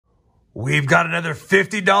We've got another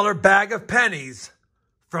 $50 bag of pennies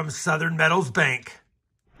from Southern Metals Bank.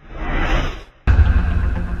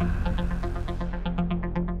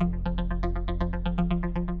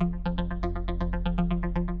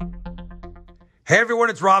 Hey everyone,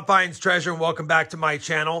 it's RobFindsTreasure and welcome back to my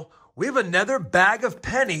channel. We have another bag of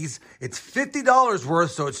pennies. It's $50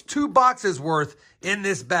 worth, so it's 2 boxes worth in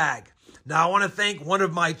this bag. Now, I want to thank one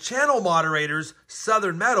of my channel moderators,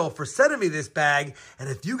 Southern Metal, for sending me this bag. And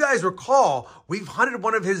if you guys recall, we've hunted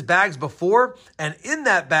one of his bags before. And in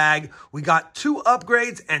that bag, we got 2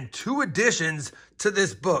 upgrades and 2 additions to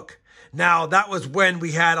this book. Now, that was when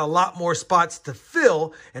we had a lot more spots to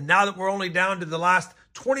fill. And now that we're only down to the last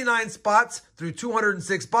 29 spots through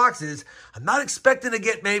 206 boxes, I'm not expecting to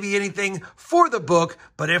get maybe anything for the book.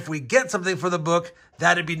 But if we get something for the book,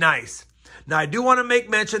 that'd be nice. Now, I do want to make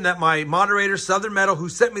mention that my moderator, Southern Metal, who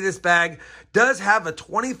sent me this bag, does have a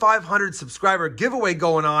 2,500 subscriber giveaway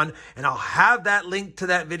going on, and I'll have that link to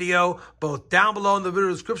that video both down below in the video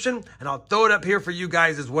description, and I'll throw it up here for you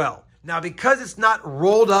guys as well. Now, because it's not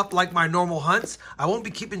rolled up like my normal hunts, I won't be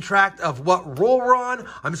keeping track of what roll we're on.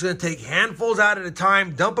 I'm just going to take handfuls out at a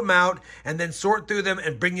time, dump them out, and then sort through them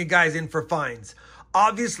and bring you guys in for finds.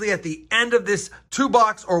 Obviously, at the end of this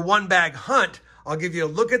 2-box or 1-bag hunt, I'll give you a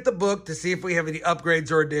look at the book to see if we have any upgrades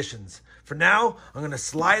or additions. For now, I'm going to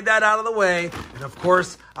slide that out of the way. And of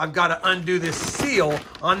course, I've got to undo this seal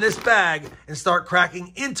on this bag and start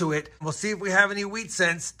cracking into it. We'll see if we have any wheat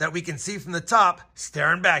cents that we can see from the top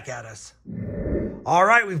staring back at us. All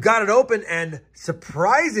right, we've got it open. And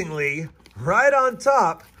surprisingly, right on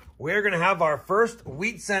top, we're going to have our first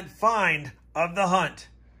wheat cent find of the hunt.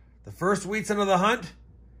 The first wheat cent of the hunt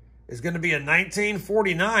is going to be a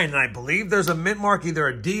 1949, and I believe there's a mint mark, either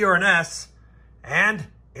a D or an S, and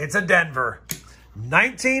it's a Denver.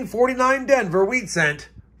 1949 Denver wheat cent,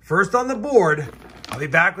 first on the board. I'll be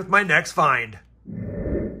back with my next find.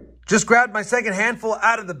 Just grabbed my second handful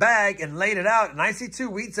out of the bag and laid it out, and I see 2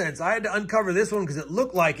 wheat cents. I had to uncover this one because it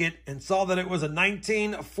looked like it and saw that it was a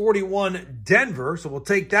 1941 Denver, so we'll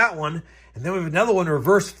take that one. And then we have another one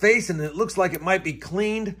reverse face, and it looks like it might be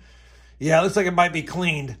cleaned. Yeah, it looks like it might be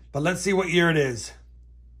cleaned, but let's see what year it is.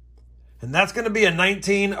 And that's going to be a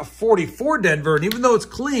 1944 Denver. And even though it's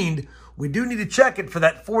cleaned, we do need to check it for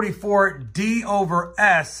that 44 D over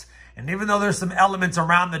S. And even though there's some elements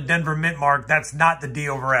around the Denver mint mark, that's not the D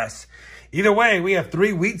over S. Either way, we have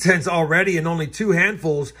 3 wheat cents already and only 2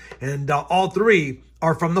 handfuls. And all 3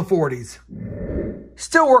 are from the 40s.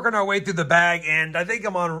 Still working our way through the bag. And I think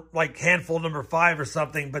I'm on like handful number 5 or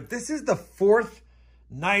something. But this is the 4th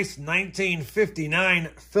nice 1959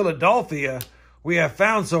 Philadelphia we have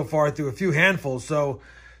found so far through a few handfuls. So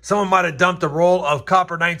someone might have dumped a roll of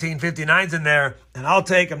copper 1959s in there, and I'll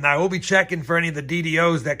take them. Now, we'll be checking for any of the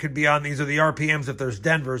DDOs that could be on these or the RPMs if there's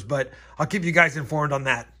Denvers, but I'll keep you guys informed on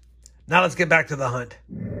that. Now let's get back to the hunt.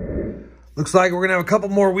 Looks like we're going to have a couple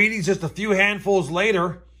more Wheaties just a few handfuls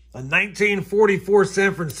later. A 1944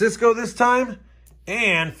 San Francisco this time.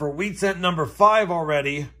 And for wheat cent number 5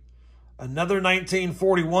 already, another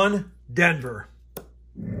 1941 Denver.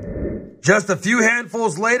 Just a few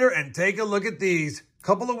handfuls later, and take a look at these.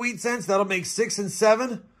 Couple of wheat cents, that'll make 6 and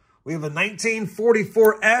 7. We have a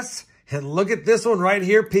 1944 S, and look at this one right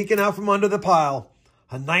here peeking out from under the pile.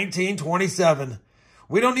 A 1927.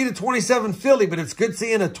 We don't need a 27 Philly, but it's good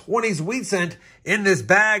seeing a 20s wheat cent in this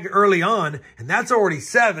bag early on, and that's already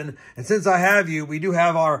 7. And since I have you, we do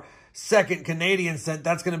have our second Canadian cent.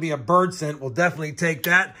 That's going to be a bird cent. We'll definitely take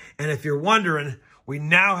that. And if you're wondering, we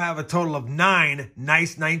now have a total of 9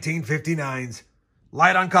 nice 1959s.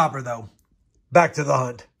 Light on copper, though. Back to the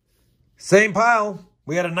hunt. Same pile.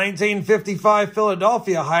 We had a 1955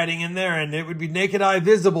 Philadelphia hiding in there, and it would be naked eye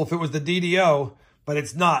visible if it was the DDO, but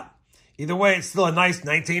it's not. Either way, it's still a nice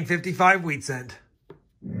 1955 wheat cent.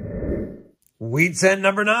 Wheat cent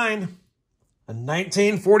number 9. A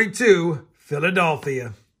 1942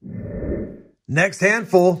 Philadelphia. Next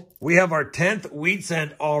handful, we have our 10th wheat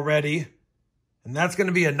cent already. And that's going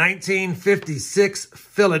to be a 1956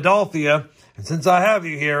 Philadelphia. And since I have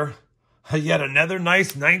you here, yet another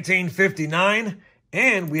nice 1959.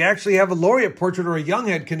 And we actually have a laureate portrait or a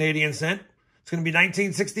Younghead Canadian cent. It's going to be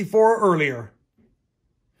 1964 or earlier.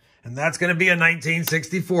 And that's going to be a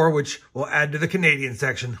 1964, which we'll add to the Canadian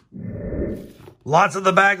section. Lots of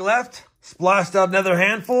the bag left. Splashed out another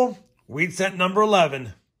handful. Wheat cent number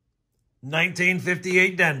 11.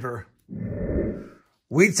 1958 Denver.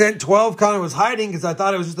 Wheat cent 12 kind of was hiding because I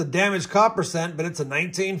thought it was just a damaged copper cent, but it's a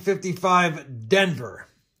 1955 Denver.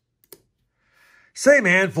 Same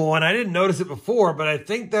handful, and I didn't notice it before, but I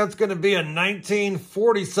think that's going to be a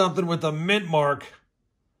 1940 something with a mint mark.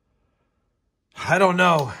 I don't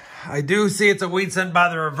know. I do see it's a wheat cent by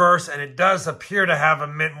the reverse, and it does appear to have a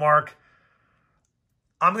mint mark.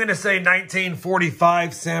 I'm going to say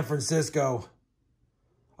 1945 San Francisco.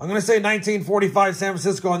 I'm going to say 1945 San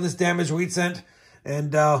Francisco on this damaged wheat cent,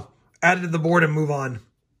 and add it to the board and move on.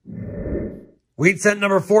 Wheat cent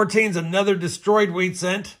number 14 is another destroyed wheat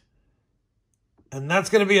cent. And that's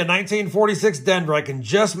going to be a 1946 Denver. I can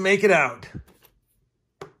just make it out.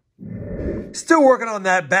 Still working on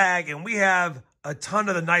that bag, and we have a ton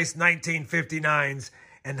of the nice 1959s.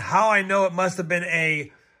 And how I know it must have been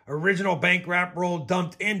a original bank wrap roll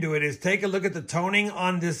dumped into it is take a look at the toning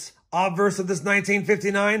on this obverse of this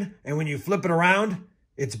 1959. And when you flip it around,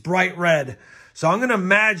 it's bright red. So I'm going to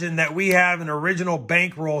imagine that we have an original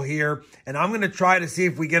bankroll here, and I'm going to try to see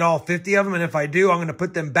if we get all 50 of them. And if I do, I'm going to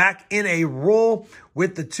put them back in a roll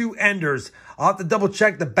with the two enders. I'll have to double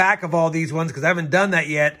check the back of all these ones because I haven't done that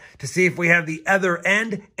yet to see if we have the other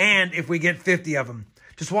end and if we get 50 of them.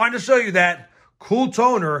 Just wanted to show you that. Cool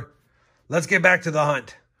toner. Let's get back to the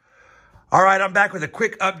hunt. All right, I'm back with a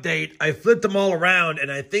quick update. I flipped them all around, and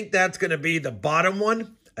I think that's going to be the bottom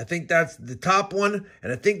one. I think that's the top one,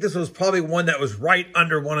 and I think this was probably one that was right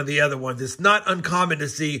under one of the other ones. It's not uncommon to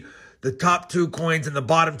see the top two coins and the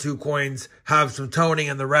bottom two coins have some toning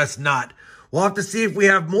and the rest not. We'll have to see if we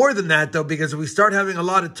have more than that, though, because if we start having a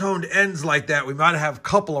lot of toned ends like that, we might have a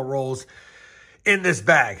couple of rolls in this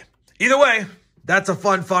bag. Either way, that's a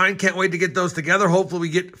fun find. Can't wait to get those together. Hopefully we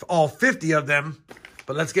get all 50 of them.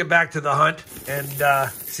 But let's get back to the hunt and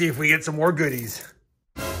see if we get some more goodies.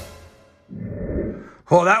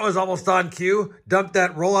 Well, that was almost on cue. Dumped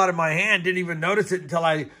that roll out of my hand. Didn't even notice it until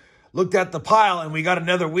I looked at the pile, and we got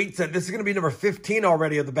another wheat cent. This is going to be number 15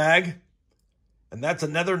 already of the bag. And that's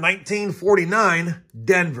another 1949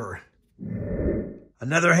 Denver.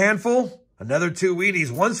 Another handful, another two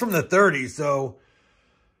Wheaties. One's from the 30s, so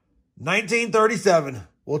 1937.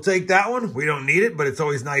 We'll take that one. We don't need it, but it's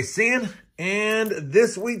always nice seeing. And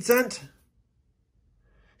this wheat cent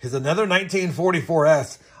is another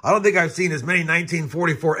 1944S. I don't think I've seen as many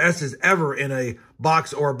 1944S's ever in a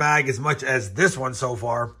box or bag as much as this one so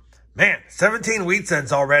far. Man, 17 wheat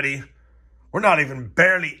cents already. We're not even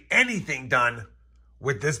barely anything done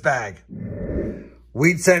with this bag.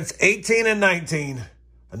 Wheat cents 18 and 19.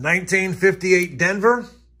 A 1958 Denver.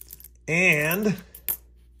 And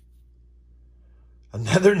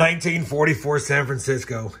another 1944 San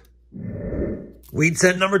Francisco. Wheat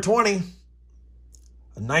cent number 20.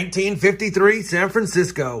 A 1953 San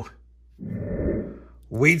Francisco.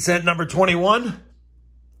 Wheat cent number 21.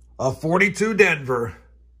 A 42 Denver.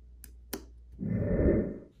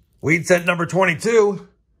 Wheat cent number 22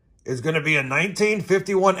 is going to be a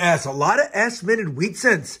 1951S. A lot of S-minted wheat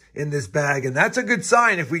cents in this bag, and that's a good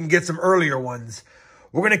sign if we can get some earlier ones.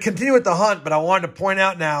 We're going to continue with the hunt, but I wanted to point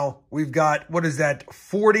out now we've got, what is that,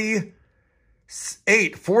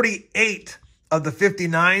 48 of the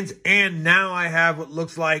 59s, and now I have what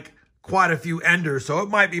looks like quite a few enders, so it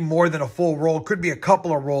might be more than a full roll. Could be a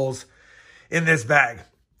couple of rolls in this bag.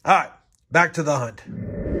 All right, back to the hunt.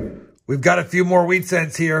 We've got a few more wheat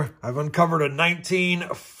cents here. I've uncovered a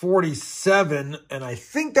 1947, and I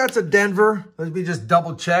think that's a Denver. Let me just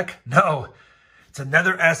double check. No, it's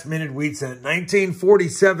another S-minted wheat cent.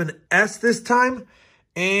 1947S this time,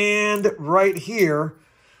 and right here,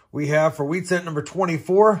 we have for wheat cent number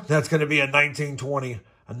 24, that's going to be a 1920.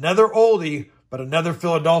 Another oldie, but another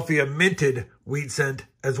Philadelphia minted wheat cent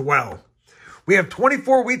as well. We have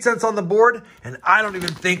 24 wheat cents on the board, and I don't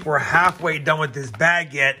even think we're halfway done with this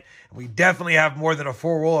bag yet. We definitely have more than a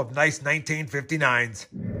full roll of nice 1959s.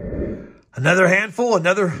 Another handful,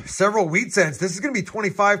 another several wheat cents. This is going to be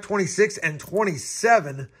 25, 26, and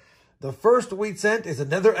 27. The first wheat cent is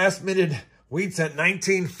another S-minted wheat cent,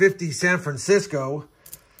 1950 San Francisco.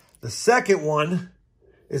 The second one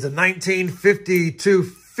is a 1952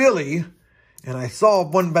 Philly, and I saw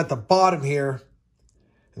one at the bottom here,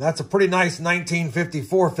 and that's a pretty nice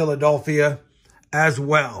 1954 Philadelphia as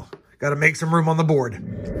well. Got to make some room on the board.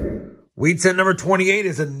 Wheat cent number 28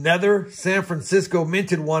 is another San Francisco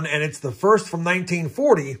minted one, and it's the first from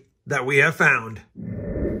 1940 that we have found.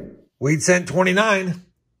 Wheat cent 29,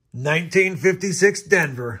 1956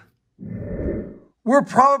 Denver. We're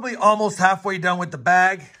probably almost halfway done with the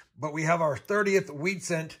bag, but we have our 30th wheat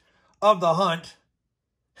cent of the hunt,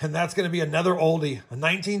 and that's going to be another oldie, a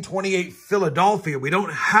 1928 Philadelphia. We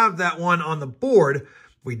don't have that one on the board.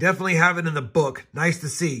 We definitely have it in the book. Nice to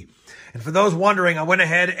see. And for those wondering, I went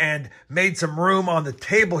ahead and made some room on the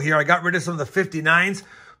table here. I got rid of some of the 59s,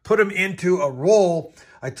 put them into a roll.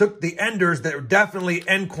 I took the enders that are definitely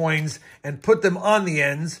end coins and put them on the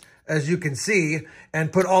ends. as you can see,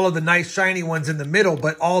 and put all of the nice shiny ones in the middle,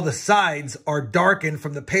 but all the sides are darkened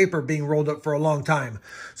from the paper being rolled up for a long time.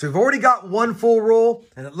 So we've already got one full roll,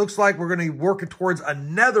 and it looks like we're going to be working towards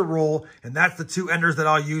another roll, and that's the 2 enders that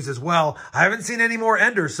I'll use as well. I haven't seen any more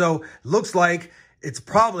enders, so it looks like it's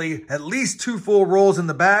probably at least 2 full rolls in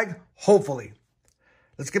the bag, hopefully.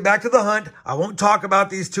 Let's get back to the hunt. I won't talk about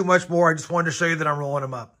these too much more. I just wanted to show you that I'm rolling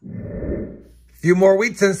them up. A few more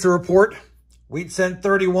wheat cents to report. Wheat cent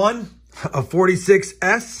 31 of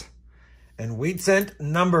 46S. And wheat cent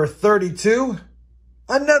number 32,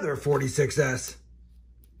 another 46S.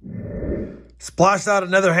 Splashed out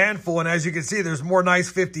another handful, and as you can see, there's more nice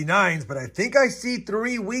 59s, but I think I see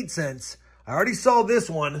 3 wheat cents. I already saw this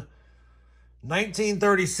one,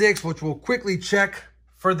 1936, which we'll quickly check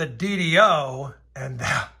for the DDO, and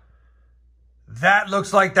that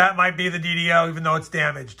looks like that might be the DDO, even though it's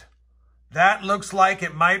damaged. That looks like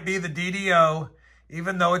it might be the DDO,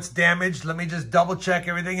 even though it's damaged. Let me just double check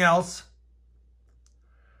everything else.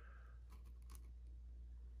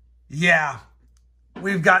 Yeah,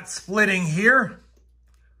 we've got splitting here.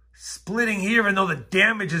 Splitting here, even though the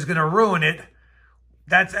damage is going to ruin it.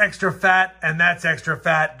 That's extra fat, and that's extra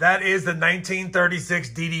fat. That is the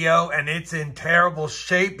 1936 DDO, and it's in terrible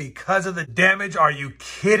shape because of the damage. Are you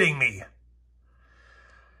kidding me?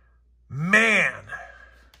 Man.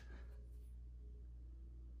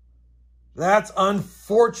 That's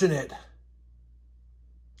unfortunate.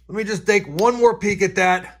 Let me just take one more peek at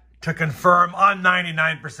that to confirm. I'm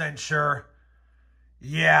 99% sure.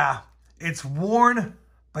 Yeah, it's worn,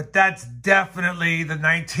 but that's definitely the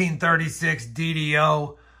 1936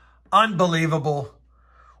 DDO. Unbelievable.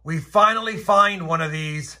 We finally find one of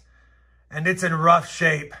these, and it's in rough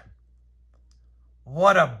shape.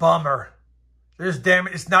 What a bummer. There's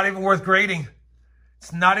damage. It's not even worth grading.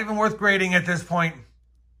 It's not even worth grading at this point.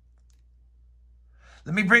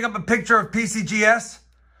 Let me bring up a picture of PCGS,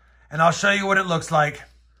 and I'll show you what it looks like.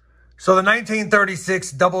 So the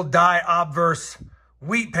 1936 double die obverse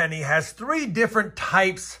wheat penny has 3 different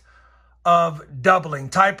types of doubling.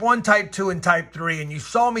 Type 1, Type 2, and Type 3. And you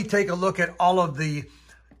saw me take a look at all of the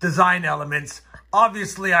design elements.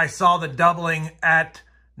 Obviously, I saw the doubling at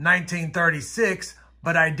 1936,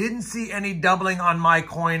 but I didn't see any doubling on my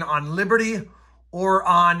coin on Liberty or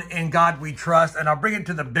on In God We Trust. And I'll bring it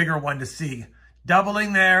to the bigger one to see.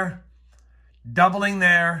 Doubling there,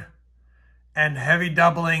 and heavy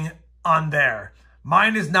doubling on there.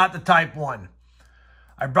 Mine is not the Type 1.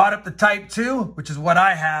 I brought up the Type 2, which is what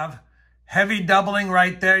I have. Heavy doubling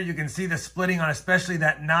right there. You can see the splitting on especially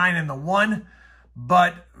that 9 and the 1,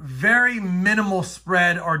 but very minimal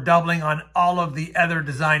spread or doubling on all of the other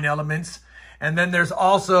design elements. And then there's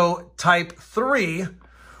also Type 3,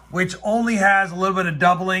 which only has a little bit of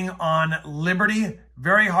doubling on Liberty.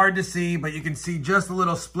 Very hard to see, but you can see just a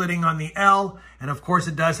little splitting on the L. And of course,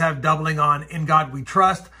 it does have doubling on In God We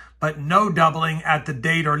Trust, but no doubling at the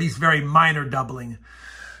date, or at least very minor doubling.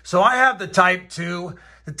 So I have the Type 2.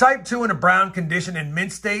 The Type 2 in a brown condition in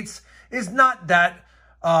mint states is not that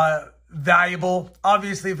valuable.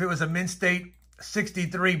 Obviously, if it was a mint state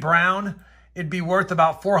 63 brown, it'd be worth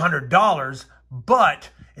about $400. But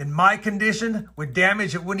in my condition, with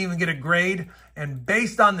damage, it wouldn't even get a grade. And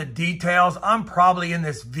based on the details, I'm probably in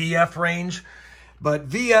this VF range. But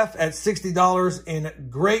VF at $60 in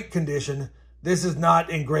great condition. This is not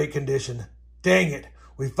in great condition. Dang it.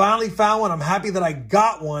 We finally found one. I'm happy that I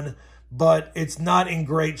got one, but it's not in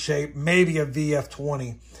great shape. Maybe a VF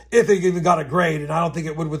 20. If it even got a grade, and I don't think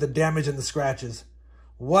it would with the damage and the scratches.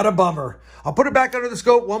 What a bummer. I'll put it back under the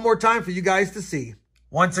scope one more time for you guys to see.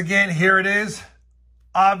 Once again, here it is.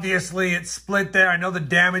 Obviously, it's split there. I know the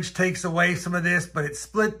damage takes away some of this, but it's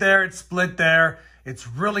split there, it's split there. It's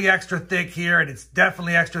really extra thick here, and it's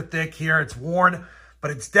definitely extra thick here. It's worn,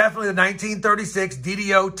 but it's definitely the 1936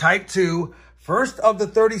 DDO Type 2. First of the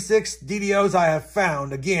 36 DDOs I have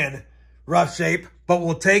found. Again, rough shape, but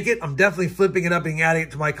we'll take it. I'm definitely flipping it up and adding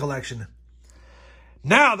it to my collection.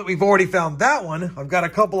 Now that we've already found that one, I've got a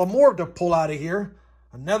couple of more to pull out of here.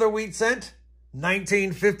 Another wheat cent,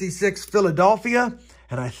 1956 Philadelphia.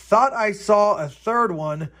 And I thought I saw a third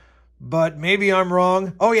one, but maybe I'm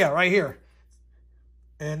wrong. Oh yeah, right here.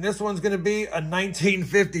 And this one's going to be a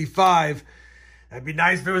 1955. That'd be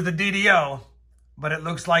nice if it was the DDO, but it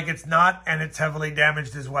looks like it's not, and it's heavily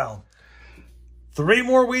damaged as well. 3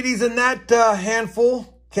 more Wheaties in that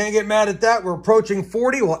handful. Can't get mad at that. We're approaching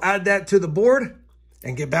 40. We'll add that to the board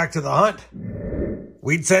and get back to the hunt.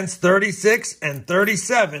 Wheat cents 36 and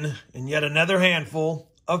 37 in yet another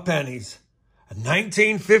handful of pennies. A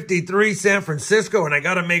 1953 San Francisco, and I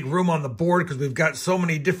got to make room on the board because we've got so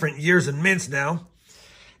many different years and mints now.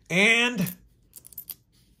 And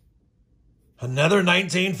Another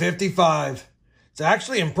 1955. It's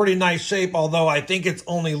actually in pretty nice shape, although I think it's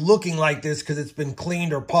only looking like this because it's been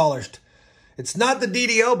cleaned or polished. It's not the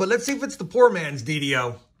DDO, but let's see if it's the poor man's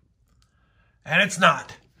DDO. And it's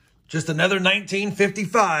not. Just another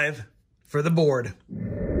 1955 for the board.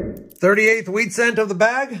 38th wheat cent of the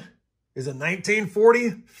bag is a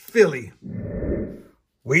 1940 Philly.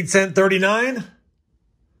 Wheat cent 39, a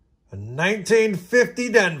 1950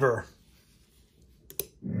 Denver.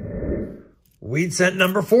 Wheat cent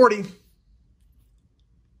number 40, a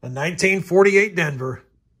 1948 Denver.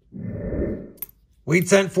 Wheat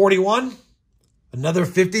cent 41, another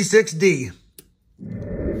 56D.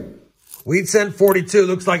 Wheat cent 42,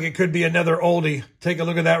 looks like it could be another oldie. Take a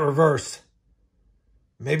look at that reverse.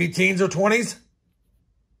 Maybe teens or 20s?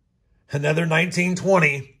 Another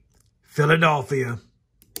 1920 Philadelphia.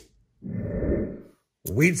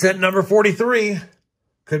 Wheat cent number 43,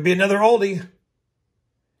 could be another oldie.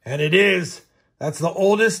 And it is. That's the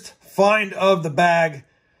oldest find of the bag.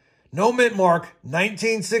 No mint mark,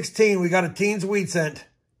 1916. We got a teens wheat cent.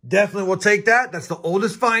 Definitely will take that. That's the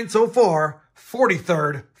oldest find so far.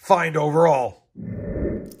 43rd find overall.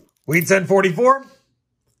 Wheat cent 44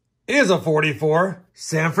 is a 44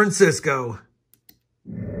 San Francisco.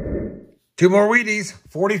 Two more Wheaties,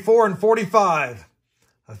 44 and 45.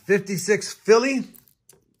 A 56 Philly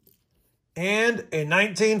and a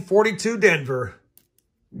 1942 Denver.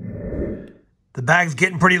 The bag's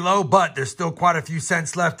getting pretty low, but there's still quite a few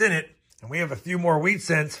cents left in it. And we have a few more wheat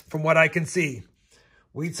cents from what I can see.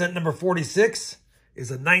 Wheat cent number 46 is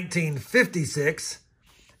a 1956.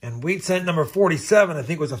 And wheat cent number 47, I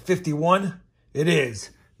think was a 51. It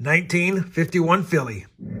is 1951 Philly.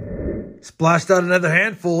 Splashed out another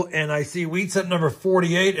handful, and I see wheat cent number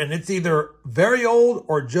 48, and it's either very old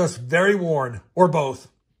or just very worn, or both.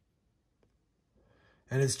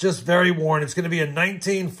 And it's just very worn. It's going to be a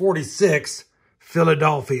 1946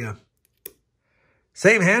 Philadelphia.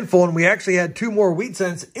 Same handful, and we actually had two more wheat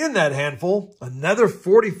cents in that handful. Another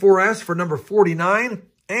 44S for number 49,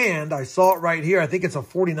 and I saw it right here. I think it's a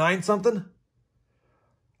 49 something.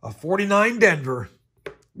 A 49 Denver.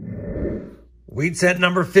 Wheat cent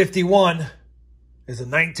number 51 is a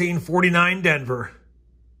 1949 Denver.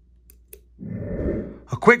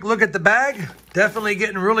 A quick look at the bag. Definitely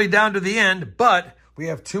getting really down to the end, but we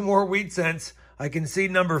have two more wheat cents. I can see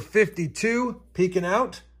number 52 peeking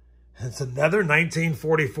out. It's another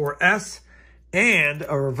 1944S and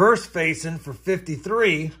a reverse facing for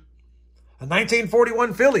 53. A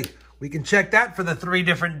 1941 Philly. We can check that for the three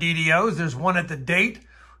different DDOs. There's one at the date.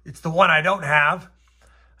 It's the one I don't have.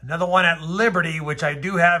 Another one at Liberty, which I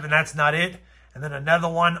do have, and that's not it. And then another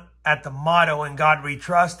one at the motto, In God We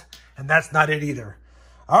Trust, and that's not it either.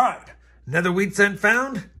 All right, another wheat cent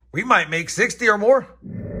found. We might make 60 or more.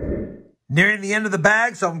 Nearing the end of the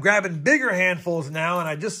bag, so I'm grabbing bigger handfuls now, and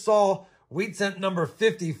I just saw wheat cent number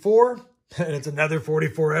 54, and it's another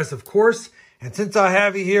 44S, of course. And since I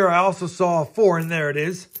have you here, I also saw a 4, and there it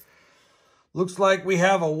is. Looks like we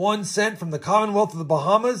have a 1 cent from the Commonwealth of the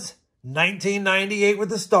Bahamas, 1998 with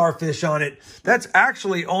the starfish on it. That's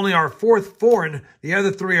actually only our 4th foreign. The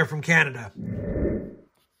other 3 are from Canada.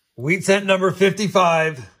 Wheat cent number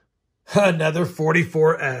 55, another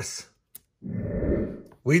 44S.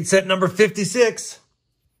 Wheat cent number 56,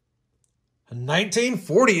 a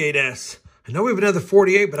 1948S. I know we have another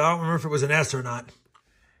 48, but I don't remember if it was an S or not.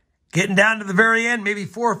 Getting down to the very end, maybe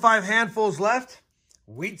 4 or 5 handfuls left.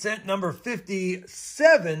 Wheat cent number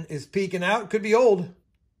 57 is peeking out. Could be old.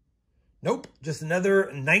 Nope, just another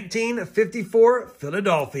 1954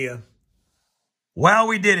 Philadelphia. Well,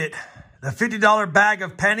 we did it. The $50 bag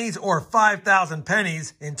of pennies, or 5,000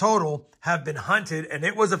 pennies in total, have been hunted, and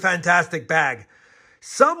it was a fantastic bag.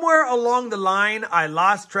 Somewhere along the line, I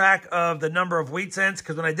lost track of the number of wheat cents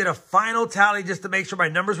because when I did a final tally just to make sure my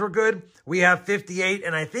numbers were good, we have 58.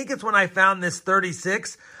 And I think it's when I found this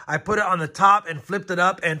 36, I put it on the top and flipped it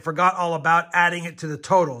up and forgot all about adding it to the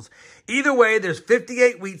totals. Either way, there's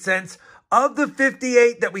 58 wheat cents. Of the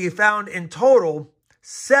 58 that we found in total,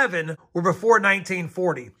 7 were before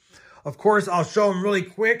 1940. Of course, I'll show them really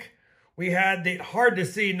quick. We had the hard to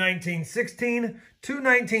see 1916, 2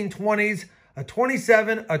 1920s, a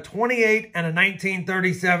 27, a 28, and a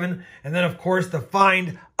 1937. And then, of course, the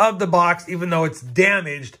find of the box, even though it's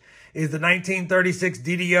damaged, is the 1936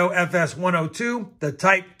 DDO FS102, the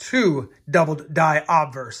Type 2 doubled die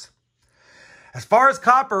obverse. As far as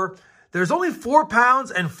copper, there's only 4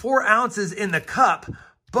 pounds and 4 ounces in the cup.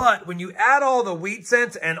 But when you add all the wheat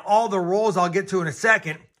cents and all the rolls I'll get to in a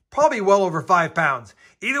second, probably well over 5 pounds.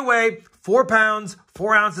 Either way, 4 pounds,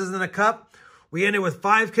 4 ounces in a cup. We ended with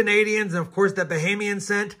 5 Canadians and, of course, that Bahamian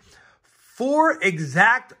cent. 4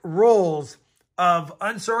 exact rolls of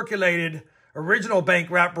uncirculated original bank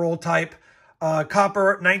wrap roll type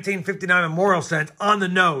copper 1959 memorial cents on the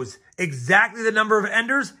nose. Exactly the number of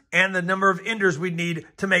enders and the number of enders we'd need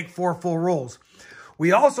to make 4 full rolls.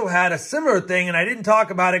 We also had a similar thing, and I didn't talk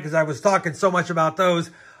about it because I was talking so much about those.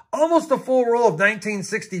 Almost a full roll of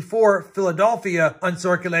 1964 Philadelphia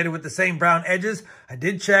uncirculated with the same brown edges. I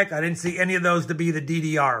did check. I didn't see any of those to be the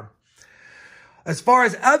DDR. As far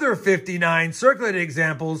as other 59 circulated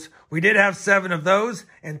examples, we did have 7 of those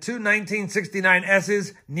and 2 1969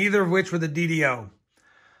 S's, neither of which were the DDO.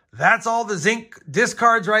 That's all the zinc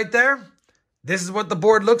discards right there. This is what the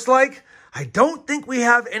board looks like. I don't think we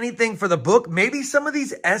have anything for the book. Maybe some of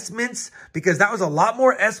these S-mints, because that was a lot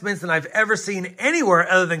more S-mints than I've ever seen anywhere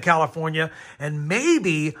other than California. And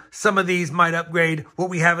maybe some of these might upgrade what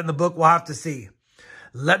we have in the book. We'll have to see.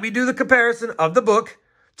 Let me do the comparison of the book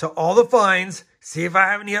to all the finds, see if I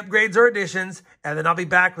have any upgrades or additions, and then I'll be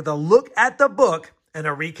back with a look at the book and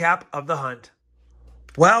a recap of the hunt.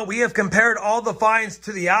 Well, we have compared all the finds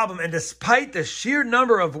to the album, and despite the sheer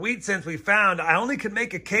number of wheat cents we found, I only could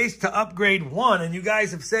make a case to upgrade one, and you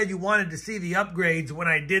guys have said you wanted to see the upgrades when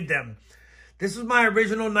I did them. This was my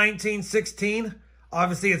original 1916.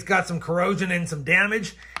 Obviously, it's got some corrosion and some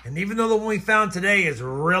damage, and even though the one we found today is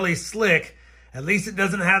really slick, at least it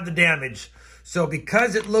doesn't have the damage. So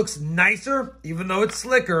because it looks nicer, even though it's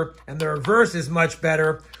slicker, and the reverse is much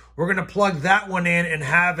better, we're going to plug that one in and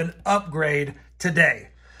have an upgrade today.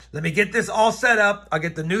 Let me get this all set up. I'll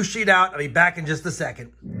get the new sheet out. I'll be back in just a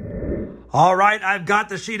second. All right, I've got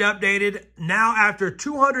the sheet updated. Now, after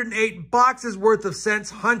 208 boxes worth of cents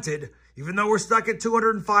hunted, even though we're stuck at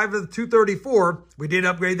 205 of the 234, we did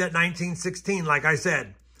upgrade that 1916, like I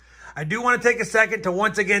said. I do want to take a second to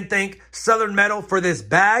once again thank Southern Metal for this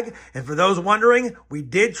bag. And for those wondering, we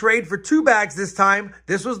did trade for 2 bags this time.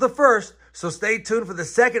 This was the first, so stay tuned for the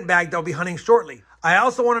second bag that I'll be hunting shortly. I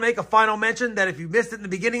also want to make a final mention that if you missed it in the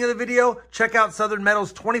beginning of the video, check out Southern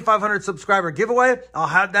Metal's 2,500 subscriber giveaway. I'll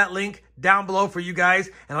have that link down below for you guys,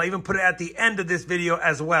 and I'll even put it at the end of this video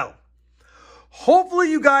as well.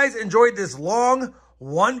 Hopefully you guys enjoyed this long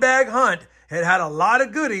 1-bag hunt. It had a lot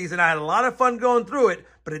of goodies, and I had a lot of fun going through it,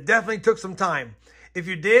 but it definitely took some time. If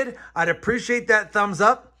you did, I'd appreciate that thumbs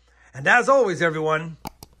up. And as always, everyone,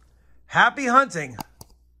 happy hunting,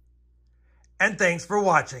 and thanks for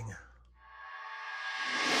watching.